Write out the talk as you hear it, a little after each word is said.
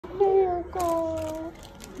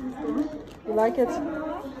You like it?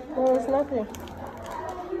 No, it's nothing.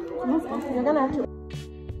 You're gonna have to.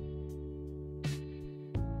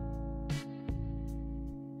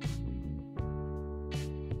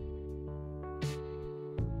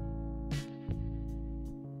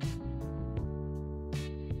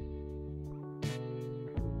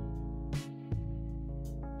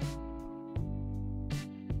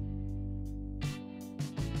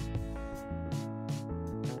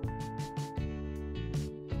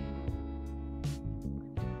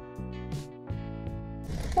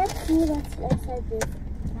 Let's see what's inside this.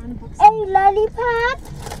 A lollipop.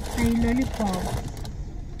 A lollipop.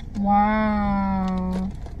 Wow.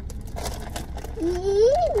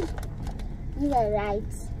 You are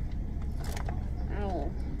right.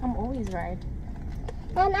 I'm always right.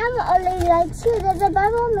 And I'm always right too. There's a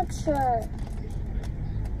bubble mixture.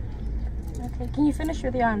 Okay, can you finish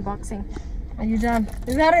with your unboxing? Are you done?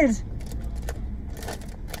 Is that it?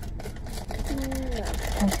 No.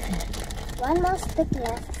 Okay. One more stick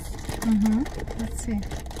left. Let's see.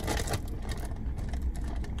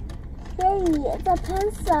 Hey, it's a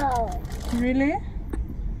pencil. Really?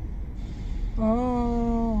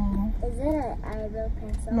 Oh. Is it an eyebrow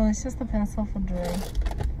pencil? No, it's just a pencil for drawing.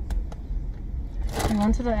 You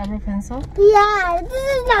wanted an eyebrow pencil? Yeah, this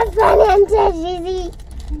is not fun and easy.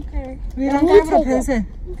 Okay. We don't have a pencil.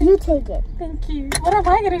 You take it. Thank you. What am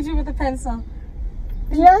I going to do with the pencil?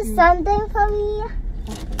 Draw something for me.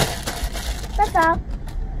 That's all.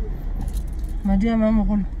 My dear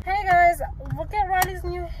mama. Hey guys, look at Riley's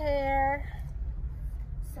new hair.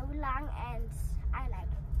 So long and I like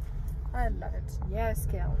it. I love it. Yes,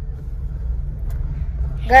 girl.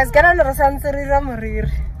 Guys, get on the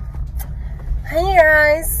Sansari. Hey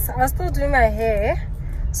guys, I was still doing my hair.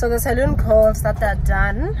 So the salon called that they're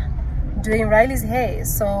done doing Riley's hair.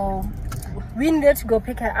 So we needed to go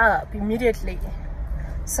pick her up immediately.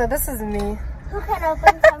 So this is me. Who can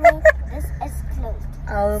open for me? This is closed.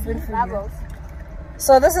 I'll open for Bubbles. you.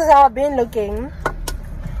 So this is how I've been looking.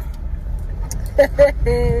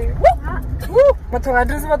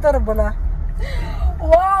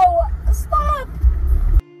 Wow! Stop!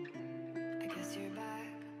 I guess you're back.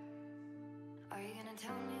 Are you gonna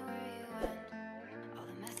tell me where you went? All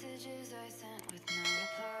the messages I sent with no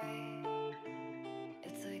reply.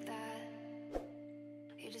 It's like that.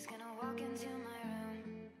 You're just gonna walk into my room.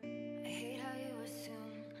 I hate how you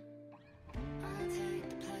assume I'll take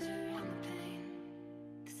the pleasure and the pain,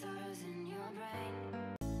 the sorrows in your brain.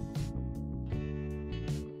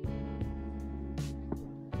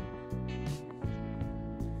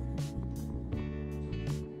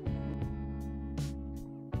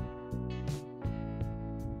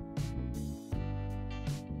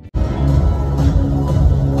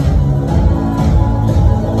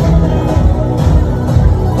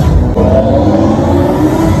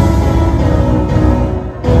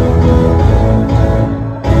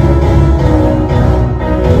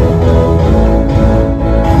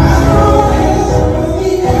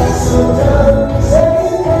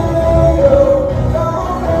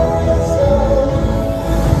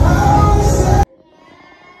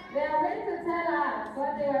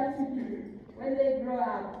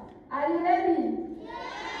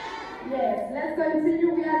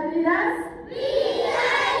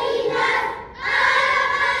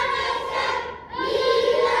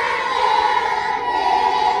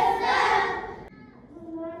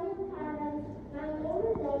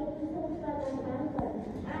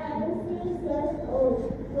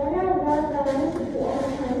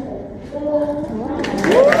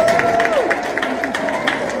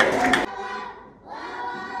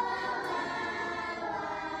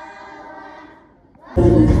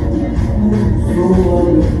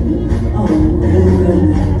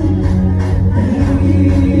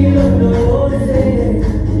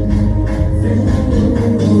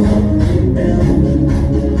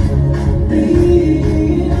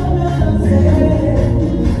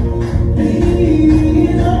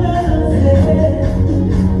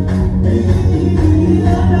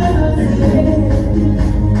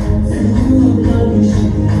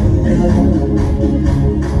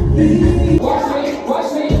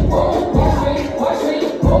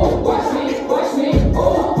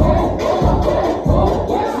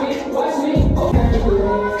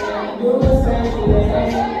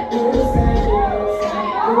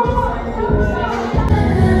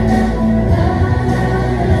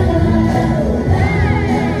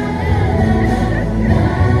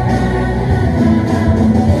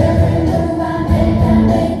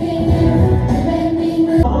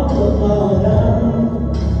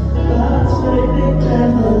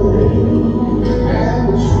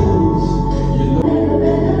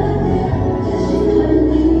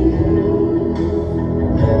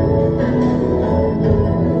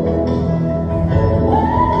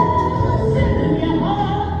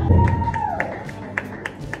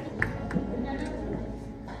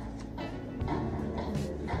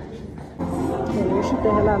 You should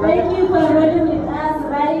tell her. Thank you for riding with us,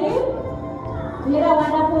 Riley. We had a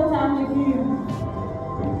wonderful time with you.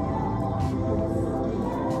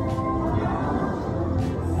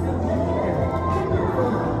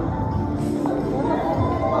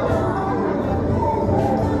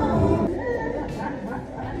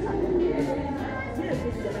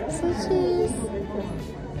 So cheese.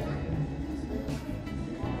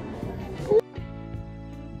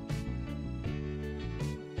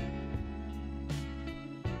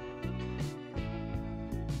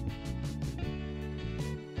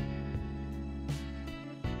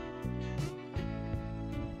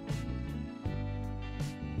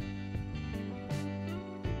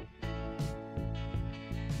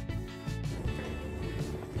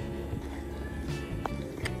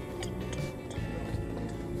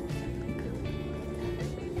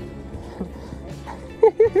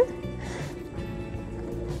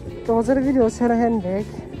 Those are the videos her handbag.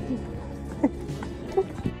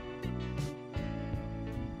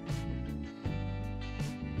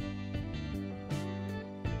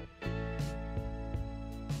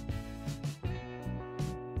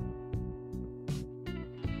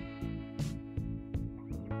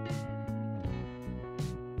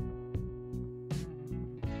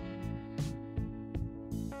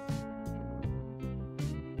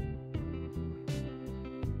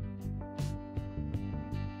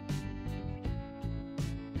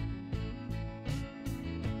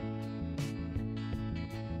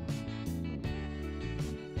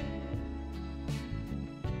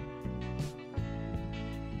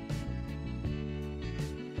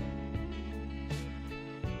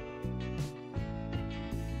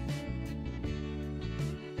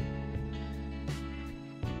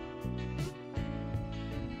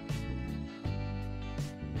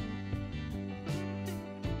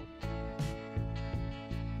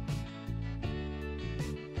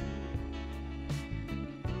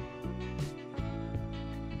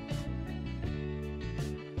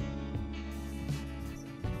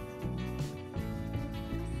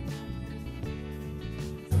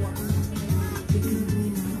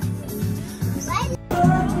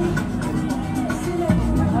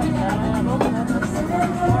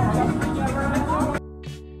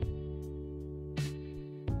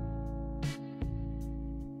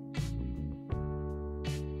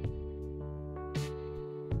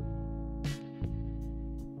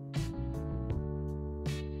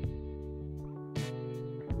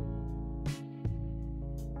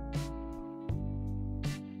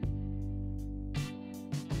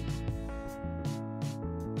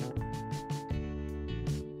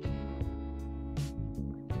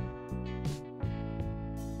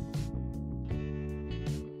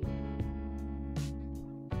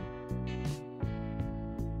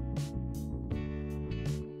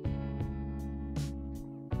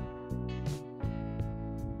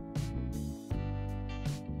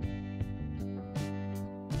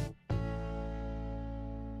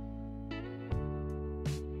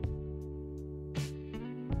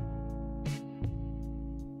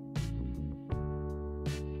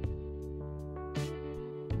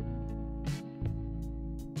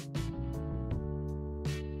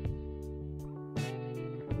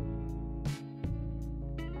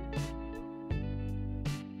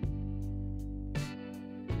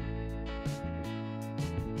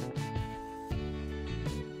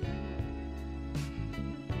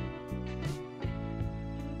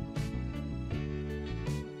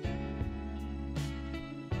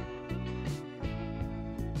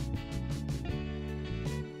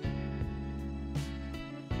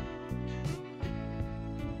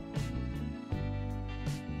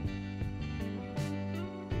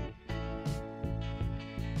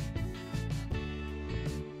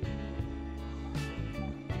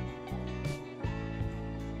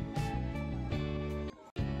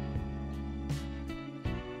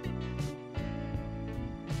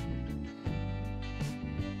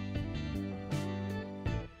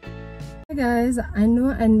 Hi guys, I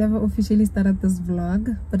know I never officially started this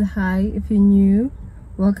vlog, but hi, if you're new,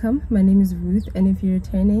 welcome. My name is Ruth, and if you're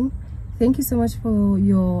returning, thank you so much for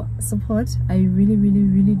your support. I really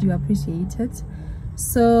do appreciate it.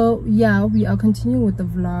 So yeah, we are continuing with the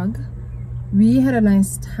vlog. We had a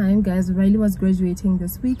nice time, guys. Riley was graduating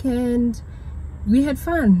this weekend. We had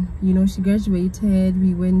fun, you know. She graduated,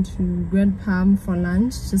 we went to Grand Palm for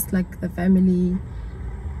lunch, just like the family,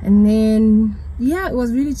 and then yeah, it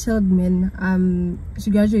was really chilled, man. She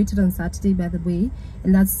graduated on Saturday, by the way,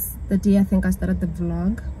 and that's the day I think I started the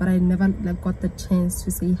vlog, but I never like got the chance to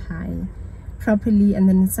say hi properly. And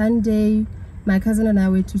then Sunday, my cousin and I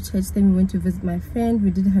went to church. Then we went to visit my friend. We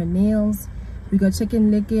did her nails, we got chicken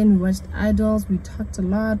licking, we watched idols, we talked a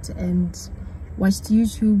lot, and watched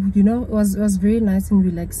YouTube. You know, it was very nice and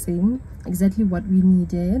relaxing, exactly what we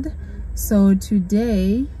needed. So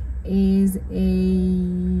today is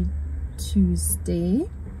a Tuesday.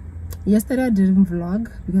 Yesterday I didn't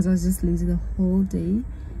vlog because I was just lazy the whole day.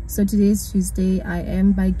 So today is Tuesday. I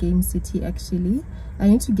am by Game City. Actually, I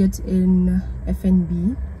need to get in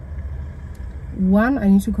FNB. 1, I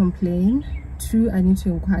need to complain. 2, I need to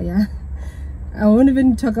inquire. I won't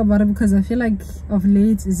even talk about it because I feel like of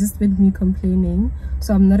late it's just been me complaining,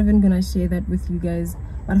 so I'm not even gonna share that with you guys.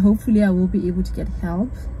 But hopefully I will be able to get help.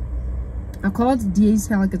 I called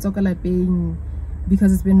DHL it's okay like paying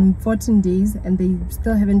because it's been 14 days and they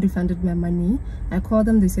still haven't refunded my money. I called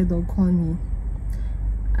them, they said they'll call me.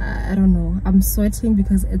 I don't know, I'm sweating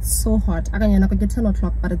because it's so hot. I can get 10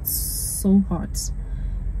 o'clock, but it's so hot.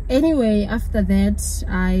 Anyway, after that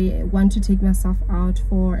I want to take myself out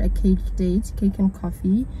for a cake date, cake and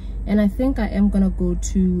coffee, and I think I am gonna go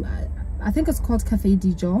to I think it's called Cafe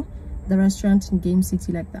Dijo, the restaurant in Game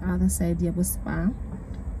City, like the other side, Yabo Spa.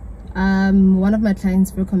 One of my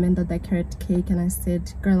clients recommended that carrot cake and I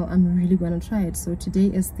said, girl, I'm really gonna try it. So today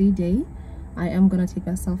is the day. I am gonna take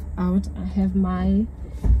myself out. I have my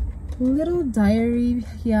little diary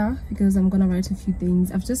here because I'm gonna write a few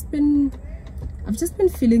things. I've just been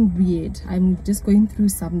feeling weird. I'm just going through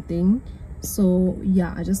something, so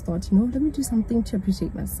yeah, I just thought, you know, let me do something to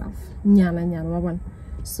appreciate myself.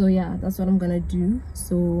 So yeah, that's what I'm gonna do.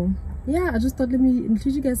 So yeah, I just thought, let me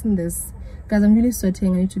include you guys in this. Guys, I'm really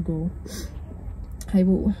sweating. I need to go.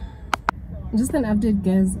 Just an update,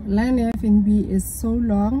 guys. Line FNB is so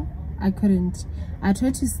long, I couldn't. I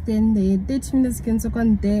tried to stand there 30 minutes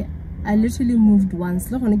there. I literally moved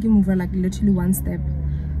once, like literally one step,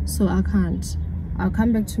 so I can't. I'll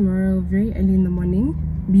come back tomorrow very early in the morning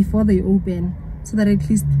before they open, so that at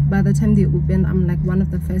least by the time they open I'm like one of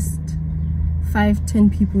the first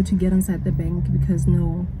 5-10 people to get inside the bank. Because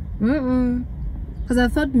no, because I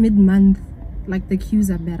thought mid-month like the queues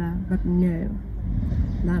are better, but no,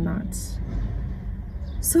 they're not.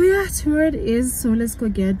 So yeah, tomorrow it is, so let's go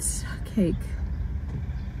get cake.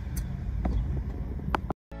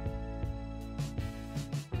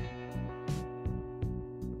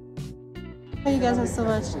 You guys have so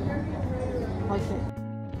much. Okay.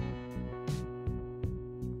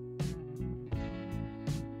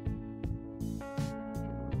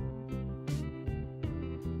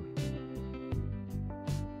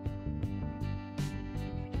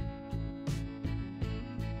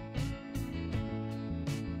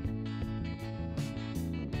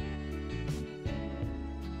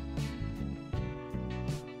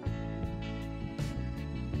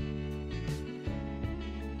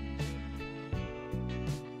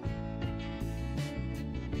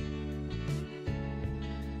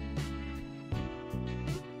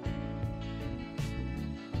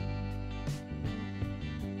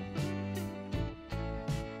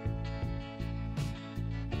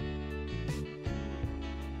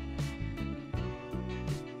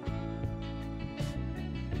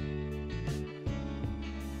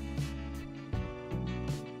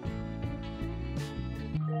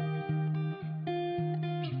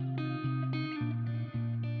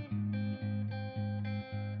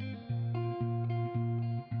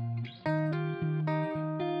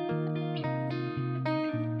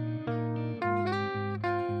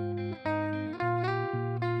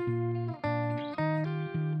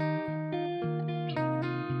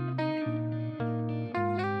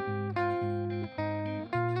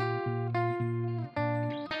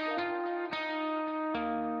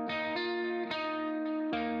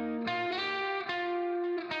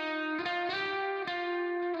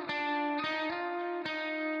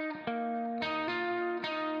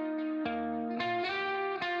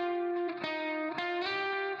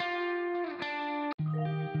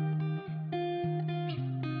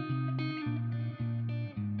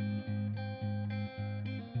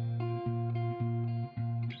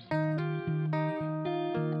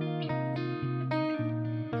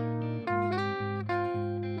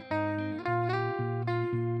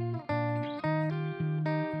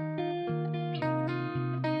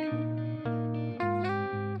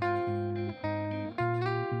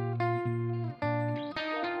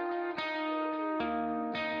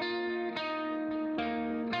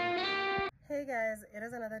 Hey guys, it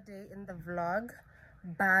is another day in the vlog,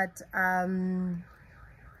 but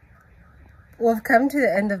we've come to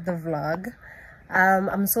the end of the vlog.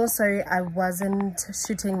 I'm so sorry I wasn't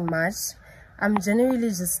shooting much. I'm genuinely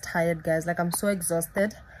just tired, guys. Like, I'm so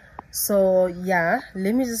exhausted. So yeah,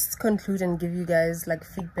 let me just conclude and give you guys like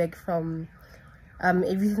feedback from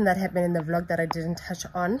everything that happened in the vlog that I didn't touch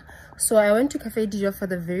on. So I went to Cafe Dijo for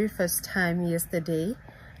the very first time yesterday.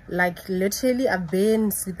 Like literally I've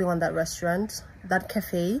been sleeping on that restaurant, that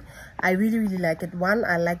cafe. I really like it. One,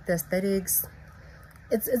 I like the aesthetics.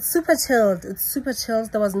 It's super chilled. It's super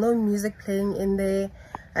chilled. There was no music playing in there.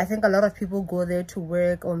 I think a lot of people go there to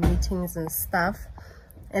work or meetings and stuff.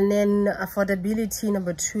 And then affordability,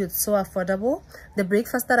 number 2, it's so affordable. The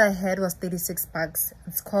breakfast that I had was 36 bucks.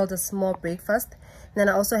 It's called a small breakfast. And then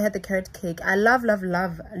I also had the carrot cake. I love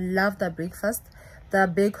that breakfast. The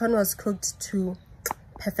bacon was cooked to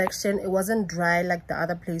perfection. It wasn't dry like the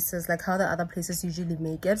other places, like how the other places usually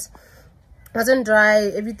make it. It wasn't dry.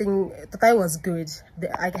 Everything, the guy was good.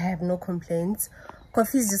 I have no complaints.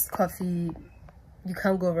 Coffee is just coffee. You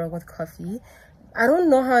can't go wrong with coffee. I don't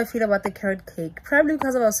know how I feel about the carrot cake. Probably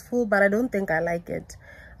because I was full, but I don't think I like it.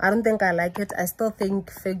 I still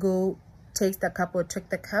think Figo takes the cup or took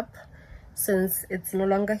the cup since it's no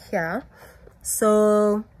longer here.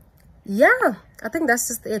 So yeah, I think that's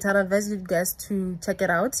just it. I'd advise you guys to check it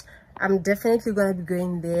out. I'm definitely going to be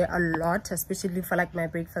going there a lot, especially for like my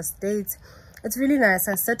breakfast dates. It's really nice.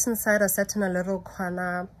 I sat inside, I sat in a little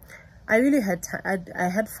corner. I really had I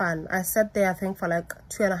had fun. I sat there I think for like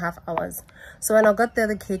 2.5 hours. So when I got there,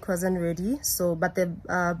 the cake wasn't ready. So but the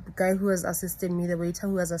guy who was assisting me, the waiter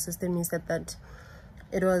who was assisting me, said that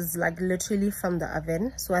it was like literally from the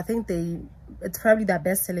oven. So I think it's probably the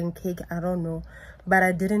best-selling cake. I don't know, but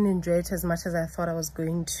I didn't enjoy it as much as I thought I was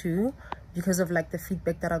going to, because of like the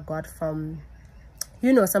feedback that I got from,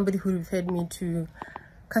 you know, somebody who referred me to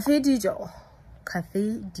Cafe Dijo.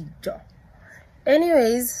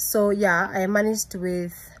 Anyways, so yeah, I managed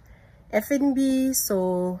with F&B.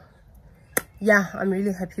 So yeah, I'm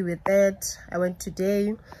really happy with that. I went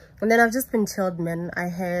today, and then I've just been chilled, man. I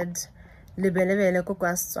had lebelebele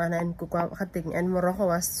kokwa Setswana and kokwa gateng and morogo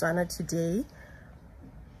wa Setswana today.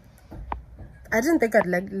 I didn't think I'd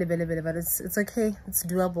like lebelebele, but it's okay, it's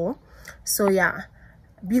doable. So yeah,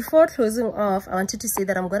 before closing off, I wanted to say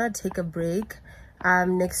that I'm gonna take a break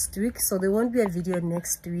next week, so there won't be a video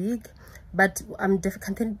next week, but I'm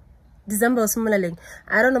definitely December or similarly,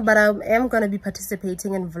 I don't know, but I am gonna be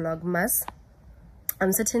participating in Vlogmas.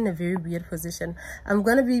 I'm sitting in a very weird position. I'm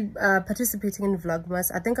gonna be participating in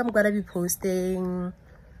Vlogmas. I think I'm gonna be posting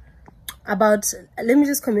about, let me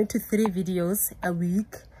just commit to 3 videos a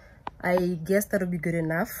week. I guess that'll be good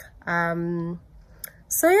enough.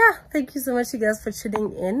 So yeah, thank you so much, you guys, for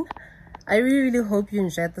tuning in. I really hope you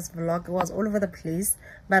enjoyed this vlog. It was all over the place,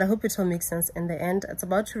 but I hope it all makes sense in the end. It's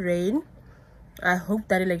about to rain. I hope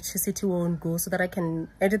that electricity won't go so that I can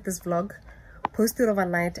edit this vlog, post it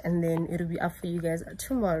overnight, and then it'll be up for you guys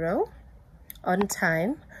tomorrow on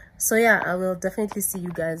time. So yeah, I will definitely see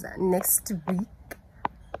you guys next week,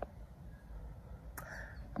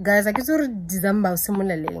 guys. I guess December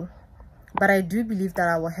similarly, but I do believe that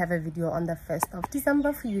I will have a video on the 1st of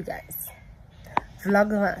December for you guys.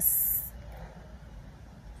 Vlogmas.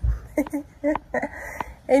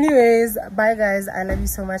 Anyways, bye guys. I love you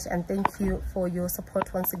so much, and thank you for your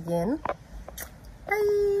support once again.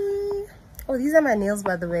 Bye. Oh, these are my nails,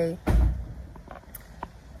 by the way.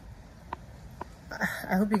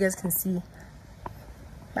 I hope you guys can see.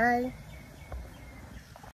 Bye.